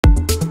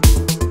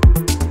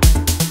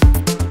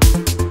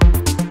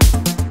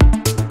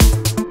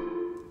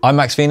I'm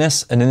Max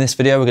Venus, and in this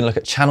video we're going to look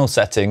at channel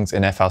settings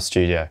in FL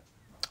Studio.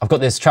 I've got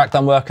this track that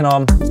I'm working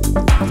on.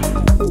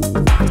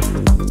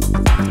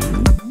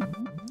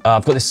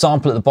 I've got this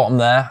sample at the bottom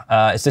there,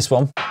 it's this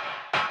one.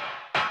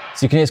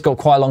 So you can see it's got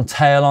quite a long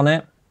tail on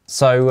it.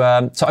 So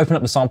to open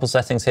up the sample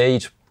settings here, you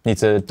just need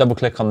to double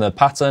click on the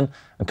pattern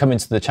and come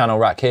into the channel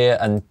rack here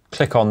and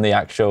click on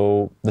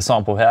the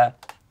sample here,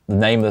 the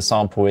name of the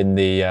sample in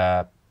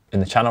the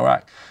channel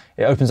rack.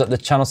 It opens up the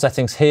channel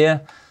settings here.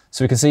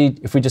 So we can see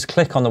if we just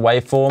click on the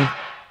waveform,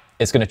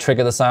 it's going to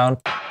trigger the sound.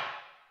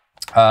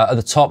 At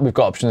the top, we've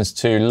got options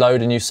to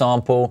load a new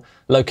sample,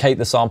 locate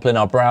the sample in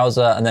our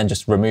browser, and then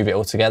just remove it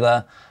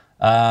altogether.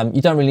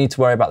 You don't really need to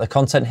worry about the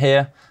content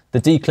here.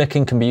 The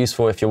declicking can be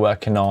useful if you're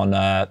working on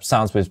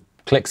sounds with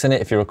clicks in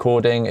it. If you're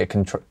recording,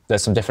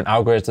 there's some different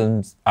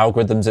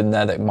algorithms in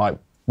there that might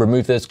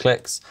remove those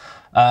clicks.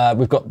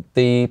 We've got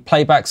the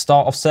playback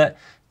start offset.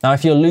 Now,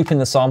 if you're looping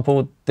the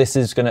sample, this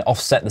is going to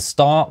offset the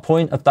start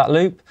point of that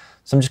loop.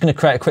 So I'm just going to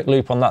create a quick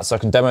loop on that so I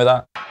can demo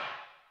that.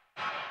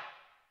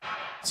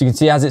 So you can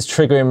see as it's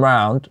triggering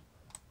round,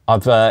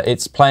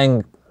 it's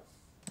playing,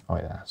 oh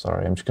yeah,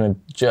 sorry, I'm just going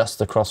to adjust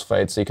the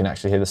crossfade so you can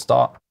actually hear the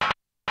start.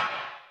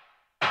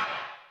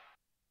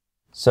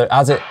 So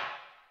as it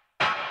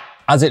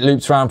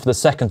loops around for the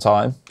second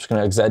time, I'm just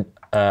going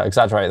to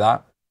exaggerate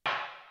that.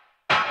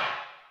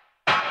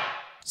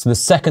 So the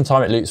second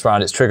time it loops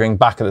around, it's triggering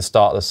back at the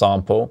start of the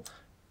sample.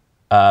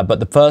 But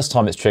the first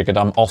time it's triggered,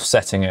 I'm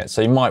offsetting it.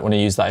 So you might want to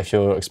use that if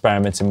you're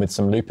experimenting with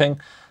some looping.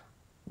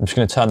 I'm just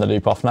going to turn the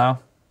loop off now.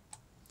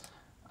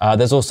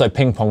 There's also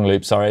ping pong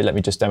loop, sorry, let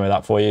me just demo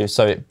that for you.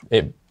 So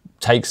it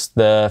takes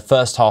the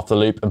first half of the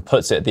loop and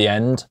puts it at the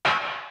end.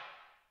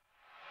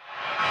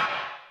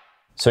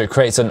 So it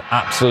creates an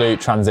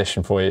absolute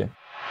transition for you.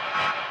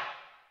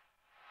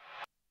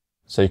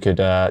 So you could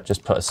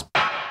just put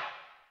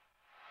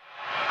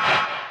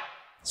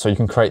so you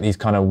can create these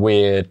kind of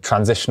weird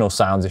transitional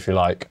sounds if you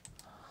like.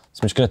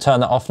 So I'm just going to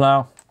turn that off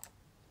now.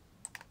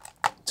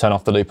 Turn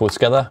off the loop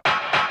altogether.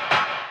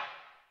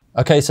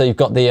 Okay, so you've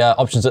got the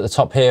options at the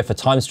top here for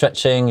time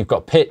stretching. You've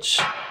got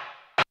pitch.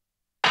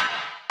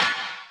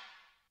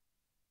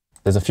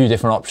 There's a few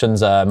different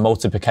options,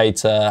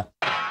 multiplicator,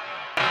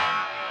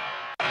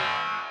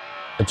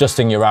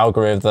 adjusting your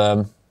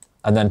algorithm,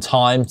 and then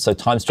time, so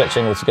time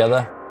stretching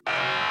altogether.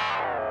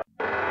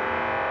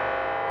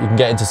 You can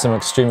get into some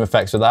extreme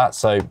effects with that,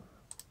 so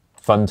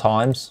fun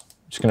times.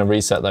 Just going to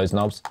reset those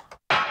knobs.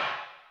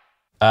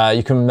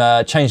 You can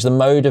change the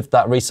mode of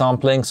that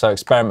resampling, so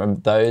experiment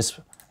with those.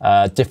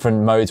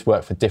 Different modes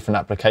work for different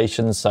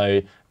applications,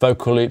 so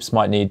vocal loops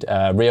might need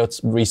real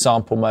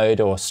resample mode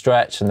or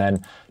stretch, and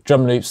then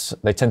drum loops,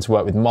 they tend to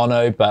work with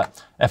mono,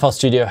 but FL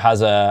Studio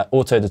has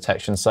auto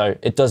detection, so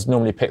it does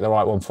normally pick the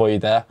right one for you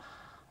there.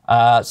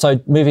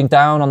 So moving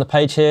down on the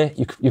page here,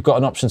 you've got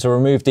an option to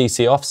remove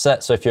DC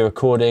offset, so if you're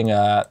recording,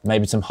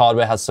 maybe some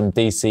hardware has some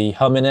DC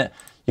hum in it,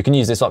 you can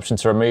use this option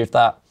to remove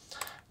that.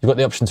 You've got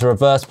the option to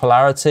reverse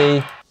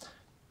polarity,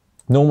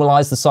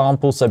 normalize the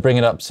sample, so bring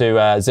it up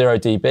to 0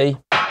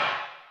 dB.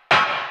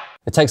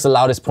 It takes the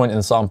loudest point in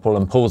the sample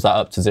and pulls that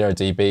up to 0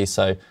 dB,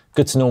 so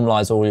good to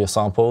normalize all your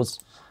samples.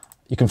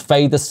 You can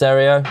fade the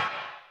stereo.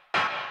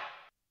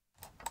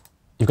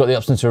 You've got the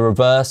option to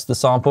reverse the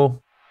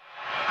sample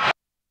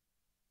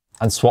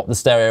and swap the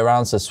stereo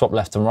around, so swap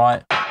left and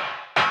right.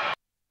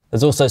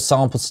 There's also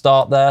sample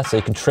start there, so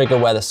you can trigger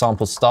where the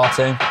sample's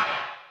starting.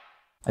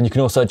 And you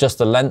can also adjust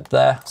the length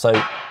there, so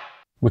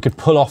we could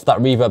pull off that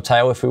reverb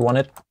tail if we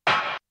wanted.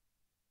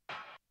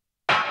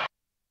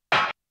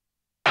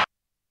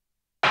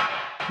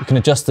 You can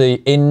adjust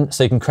the in,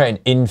 so you can create an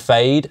in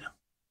fade.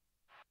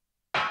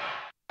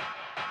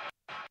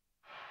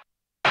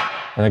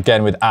 And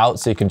again with out,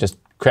 so you can just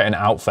create an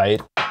out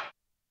fade.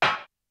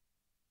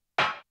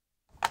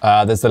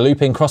 There's the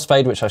looping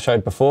crossfade, which I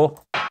showed before.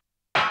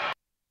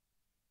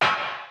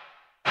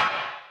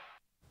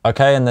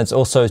 Okay, and there's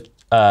also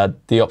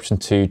the option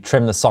to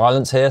trim the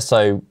silence here.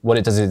 So what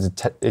it does is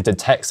it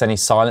detects any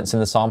silence in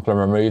the sample and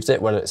removes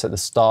it, whether it's at the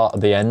start or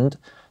the end.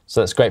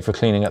 So that's great for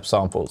cleaning up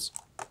samples.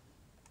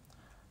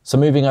 So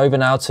moving over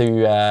now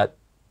to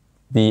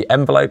the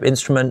envelope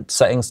instrument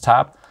settings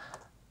tab.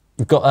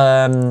 You've got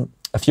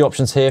a few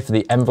options here for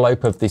the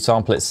envelope of the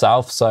sample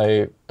itself.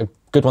 So a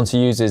good one to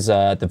use is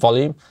the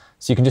volume.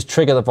 So you can just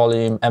trigger the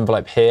volume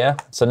envelope here.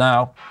 So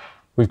now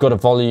we've got a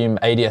volume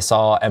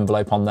ADSR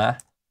envelope on there.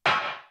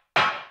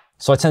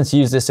 So I tend to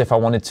use this if I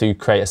wanted to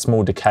create a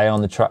small decay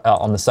on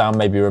the sound,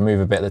 maybe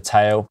remove a bit of the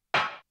tail.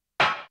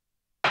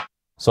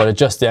 So I'd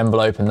adjust the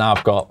envelope and now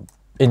I've got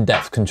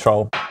in-depth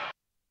control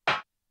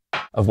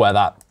of where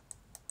that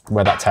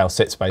tail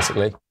sits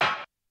basically.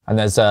 And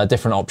there's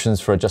different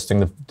options for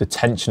adjusting the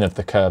tension of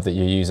the curve that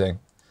you're using.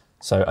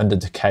 So under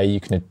decay,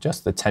 you can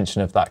adjust the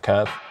tension of that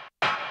curve.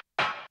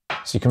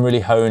 So you can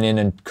really hone in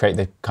and create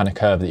the kind of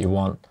curve that you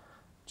want.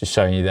 Just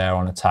showing you there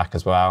on attack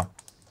as well.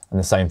 And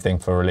the same thing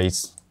for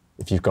release.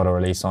 If you've got a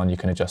release on, you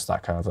can adjust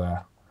that curve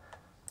there.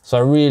 So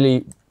a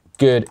really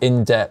good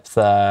in-depth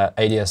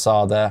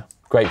ADSR there.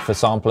 Great for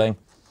sampling.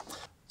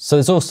 So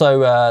there's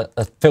also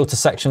a filter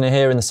section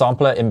here in the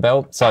sampler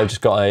inbuilt. So I've just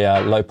got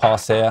a low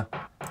pass here,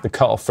 the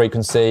cutoff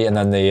frequency, and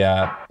then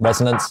the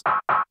resonance.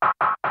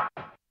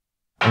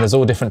 And there's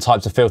all different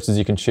types of filters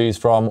you can choose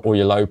from, all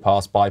your low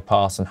pass,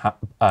 bypass, and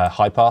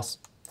high pass.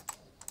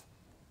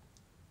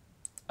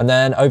 And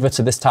then over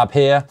to this tab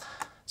here.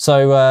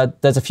 So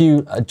there's a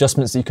few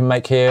adjustments that you can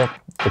make here.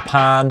 The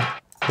pan,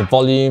 the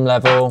volume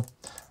level.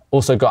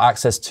 Also got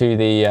access to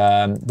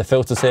the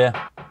filters here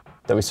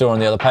that we saw on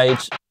the other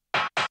page.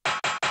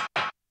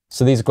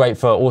 So these are great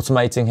for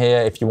automating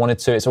here if you wanted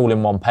to. It's all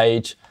in one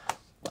page.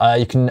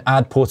 You can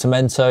add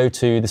portamento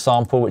to the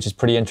sample, which is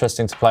pretty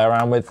interesting to play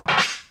around with.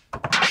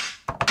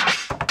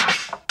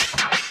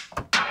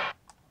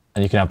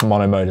 And you can have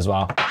mono mode as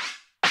well.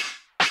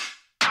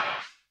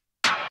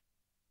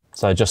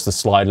 So adjust the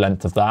slide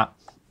length of that.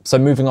 So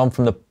moving on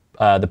from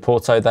the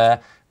Porto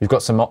there, we've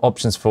got some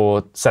options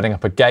for setting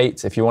up a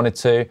gate if you wanted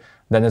to.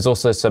 Then there's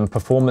also some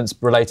performance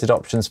related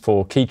options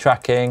for key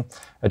tracking,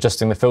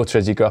 adjusting the filter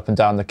as you go up and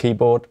down the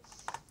keyboard.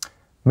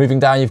 Moving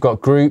down, you've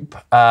got group.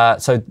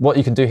 So what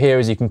you can do here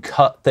is you can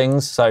cut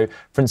things. So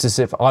for instance,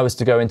 if I was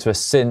to go into a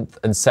synth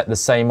and set the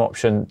same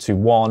option to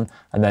 1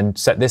 and then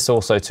set this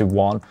also to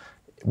 1,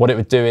 what it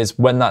would do is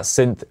when that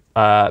synth,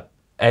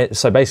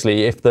 so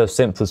basically if the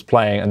synth was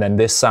playing and then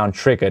this sound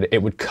triggered,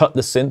 it would cut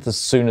the synth as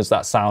soon as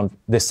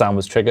this sound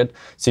was triggered.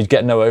 So you'd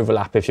get no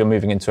overlap if you're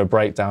moving into a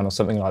breakdown or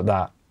something like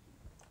that.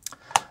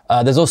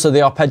 There's also the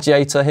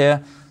Arpeggiator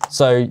here.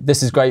 So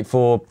this is great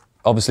for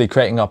obviously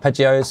creating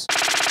arpeggios.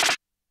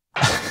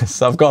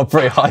 So I've got a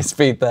pretty high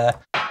speed there.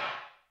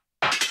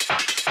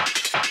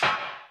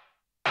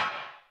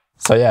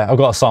 So yeah, I've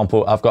got a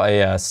sample, I've got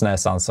a snare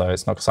sound, so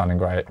it's not sounding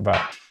great,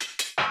 but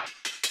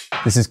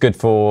this is good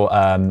for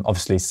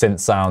obviously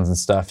synth sounds and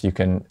stuff. You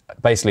can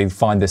basically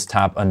find this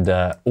tab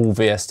under all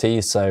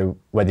VSTs. So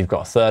whether you've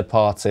got a third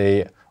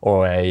party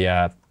or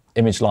a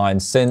image line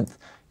synth,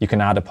 you can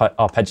add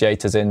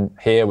arpeggiators in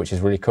here, which is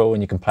really cool.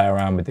 And you can play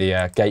around with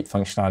the gate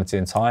functionality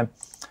in time.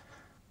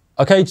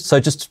 Okay, so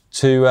just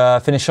to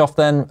finish off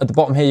then, at the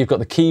bottom here, you've got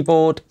the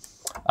keyboard.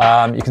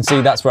 You can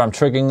see that's where I'm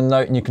triggering the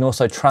note, and you can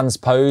also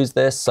transpose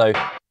this. So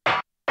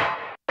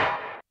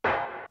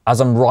as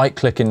I'm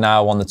right-clicking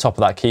now on the top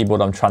of that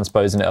keyboard, I'm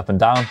transposing it up and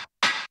down.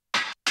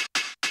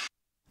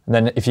 And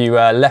then if you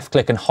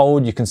left-click and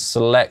hold, you can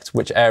select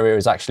which area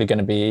is actually going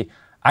to be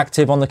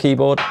active on the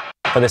keyboard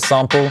for this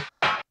sample.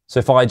 So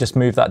if I just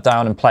move that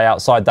down and play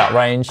outside that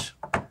range,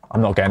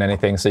 I'm not getting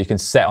anything. So you can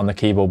set on the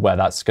keyboard where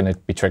that's going to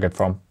be triggered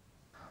from.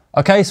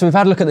 Okay, so we've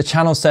had a look at the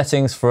channel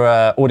settings for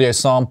audio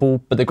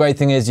sample, but the great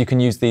thing is you can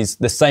use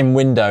the same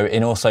window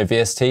in also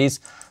VSTs.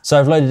 So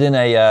I've loaded in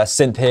a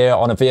synth here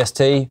on a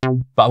VST,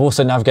 but I've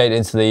also navigated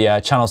into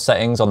the channel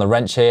settings on the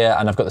wrench here,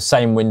 and I've got the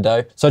same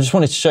window. So I just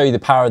wanted to show you the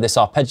power of this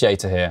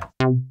arpeggiator here.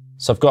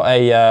 So I've got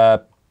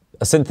a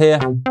synth here.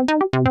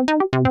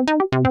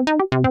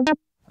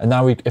 And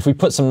now if we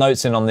put some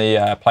notes in on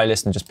the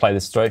playlist and just play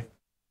this through.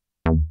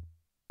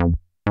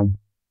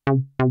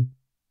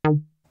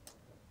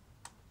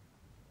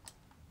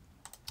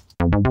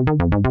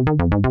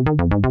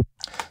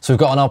 So we've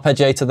got an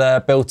arpeggiator there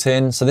built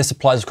in. So this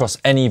applies across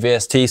any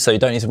VST, so you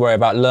don't need to worry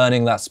about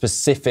learning that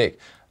specific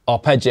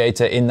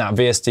arpeggiator in that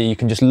VST. You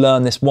can just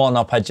learn this one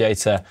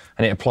arpeggiator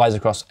and it applies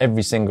across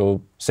every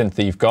single synth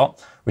that you've got,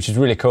 which is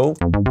really cool.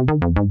 So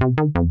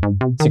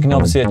you can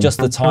obviously adjust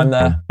the time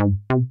there.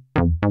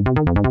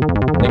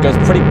 And it goes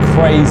pretty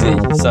crazy.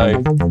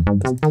 So,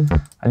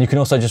 and you can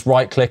also just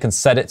right click and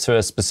set it to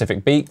a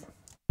specific beat.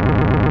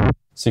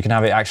 So you can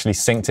have it actually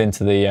synced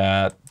into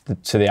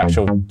the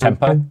actual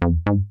tempo.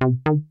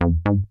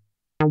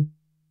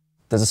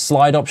 There's a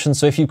slide option,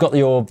 so if you've got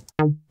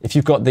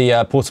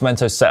the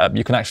portamento set up,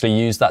 you can actually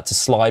use that to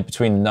slide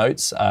between the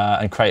notes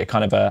and create a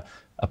kind of a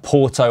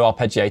porto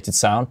arpeggiated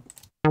sound.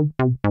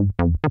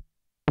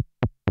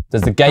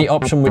 There's the gate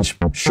option, which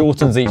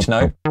shortens each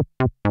note.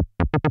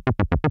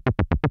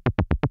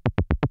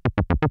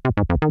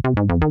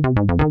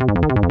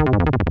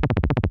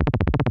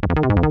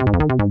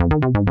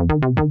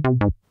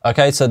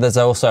 Okay, so there's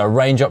also a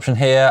range option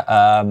here.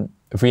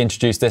 If we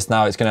introduce this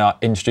now, it's going to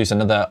introduce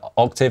another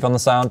octave on the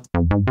sound.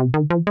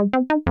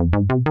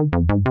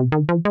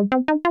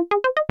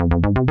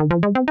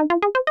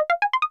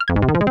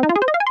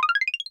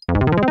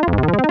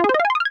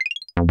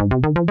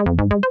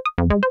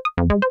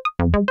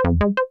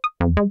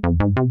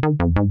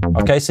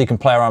 Okay, so you can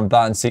play around with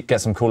that and get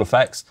some cool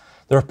effects.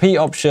 The repeat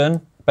option,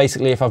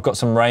 basically if I've got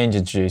some range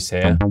introduced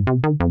here,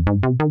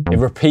 it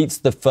repeats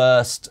the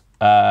first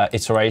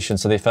iteration,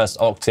 so the first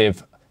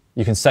octave.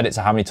 You can set it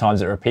to how many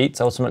times it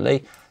repeats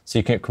ultimately. So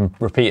you can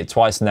repeat it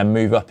twice and then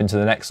move up into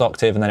the next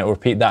octave, and then it will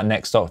repeat that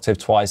next octave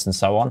twice and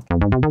so on.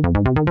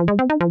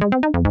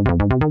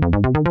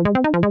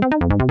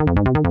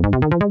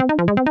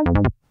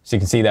 So you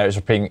can see there it's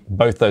repeating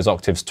both those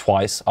octaves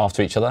twice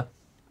after each other.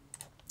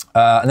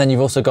 And then you've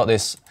also got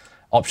this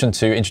option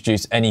to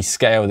introduce any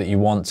scale that you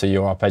want to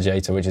your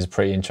arpeggiator, which is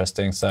pretty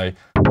interesting. So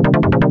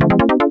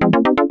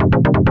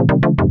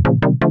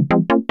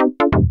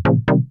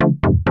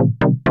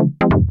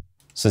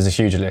So there's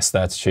a huge list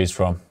there to choose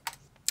from.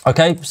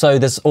 Okay, so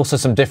there's also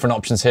some different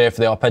options here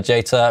for the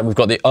arpeggiator. We've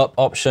got the up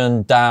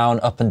option, down,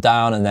 up and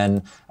down, and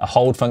then a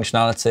hold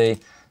functionality.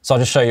 So I'll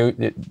just show you,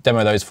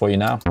 demo those for you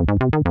now.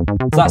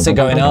 So that's it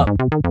going up.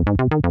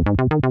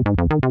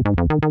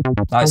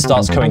 Now it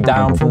starts coming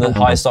down from the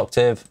highest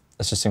octave.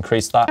 Let's just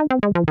increase that.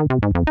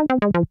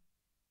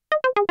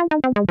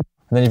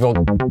 And then you've got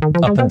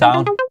up and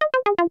down.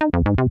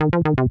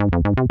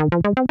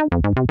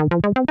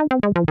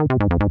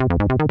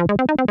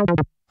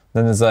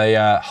 Then there's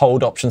a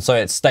hold option, so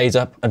it stays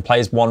up and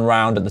plays one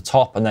round at the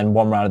top and then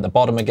one round at the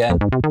bottom again.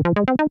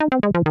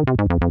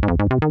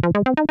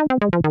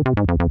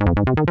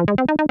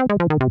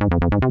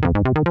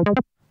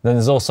 Then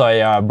there's also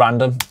a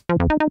random.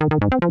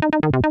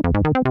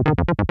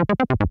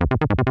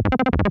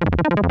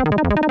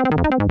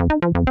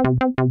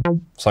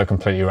 So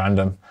completely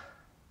random.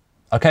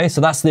 Okay, so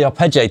that's the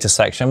arpeggiator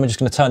section. We're just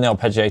going to turn the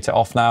arpeggiator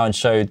off now and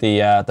show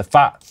the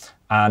fat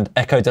and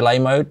echo delay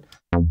mode.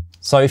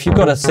 So if you've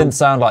got a synth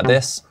sound like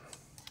this,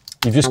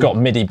 you've just got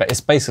MIDI, but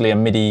it's basically a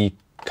MIDI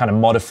kind of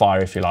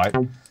modifier, if you like.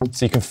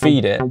 So you can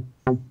feed it,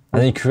 and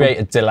then you create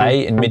a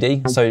delay in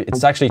MIDI. So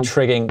it's actually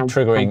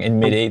triggering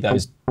in MIDI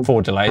those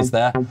 4 delays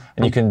there,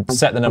 and you can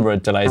set the number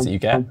of delays that you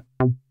get.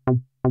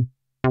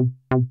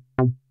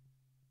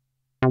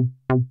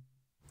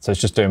 So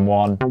it's just doing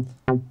 1,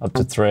 up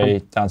to 3,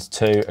 down to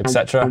 2,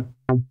 etc.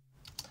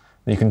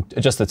 You can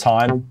adjust the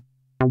time,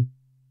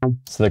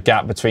 so the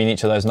gap between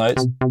each of those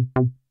notes.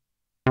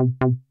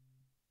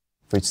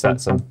 For each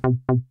section.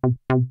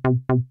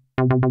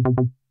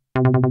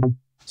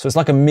 So it's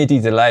like a MIDI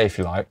delay, if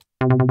you like.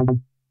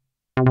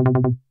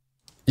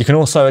 You can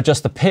also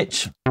adjust the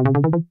pitch.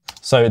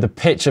 So the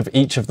pitch of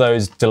each of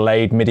those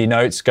delayed MIDI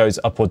notes goes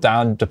up or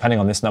down depending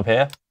on this knob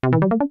here.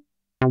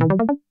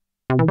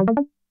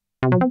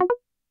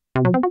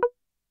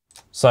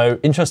 So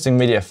interesting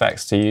MIDI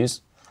effects to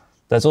use.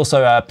 There's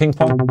also a ping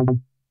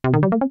pong.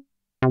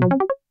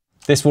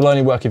 This will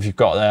only work if you've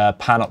got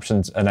pan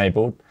options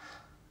enabled.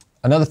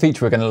 Another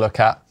feature we're going to look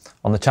at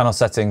on the channel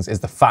settings is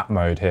the fat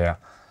mode here.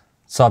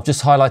 So I've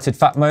just highlighted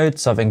fat mode,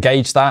 so I've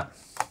engaged that.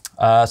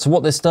 So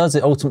what this does,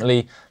 it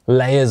ultimately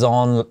layers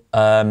on,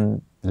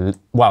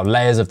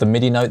 layers of the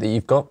MIDI note that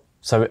you've got.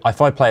 So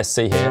if I play a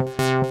C here,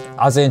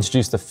 as I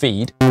introduce the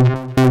feed,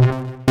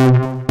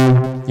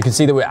 you can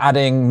see that we're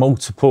adding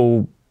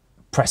multiple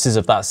presses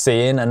of that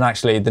C in, and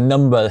actually the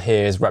number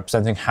here is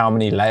representing how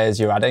many layers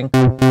you're adding.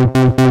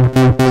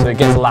 So it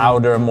gets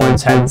louder and more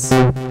intense,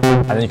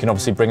 and then you can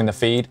obviously bring in the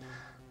feed.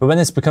 But when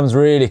this becomes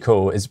really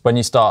cool is when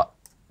you start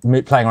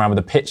playing around with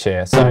the pitch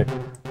here. So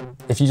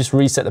if you just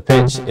reset the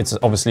pitch, it's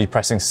obviously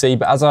pressing C,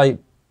 but as I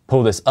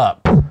pull this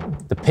up,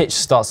 the pitch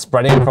starts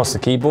spreading across the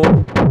keyboard.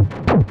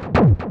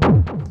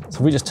 So if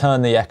we just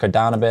turn the echo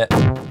down a bit.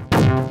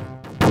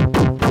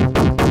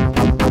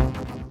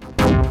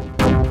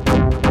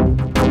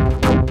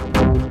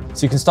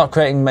 So you can start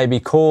creating maybe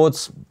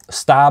chords,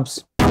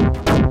 stabs.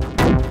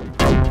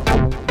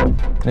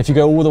 And if you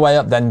go all the way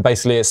up, then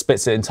basically it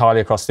splits it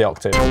entirely across the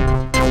octave.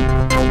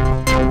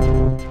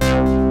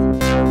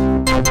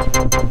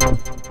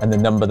 And the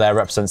number there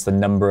represents the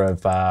number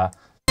of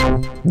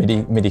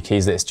MIDI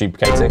keys that it's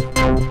duplicating.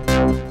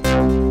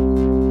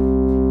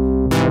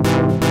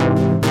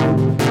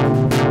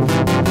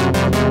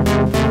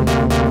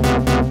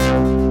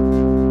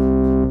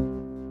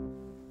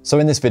 So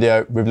in this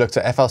video, we've looked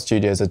at FL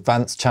Studio's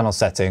advanced channel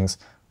settings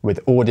with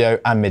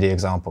audio and MIDI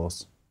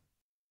examples.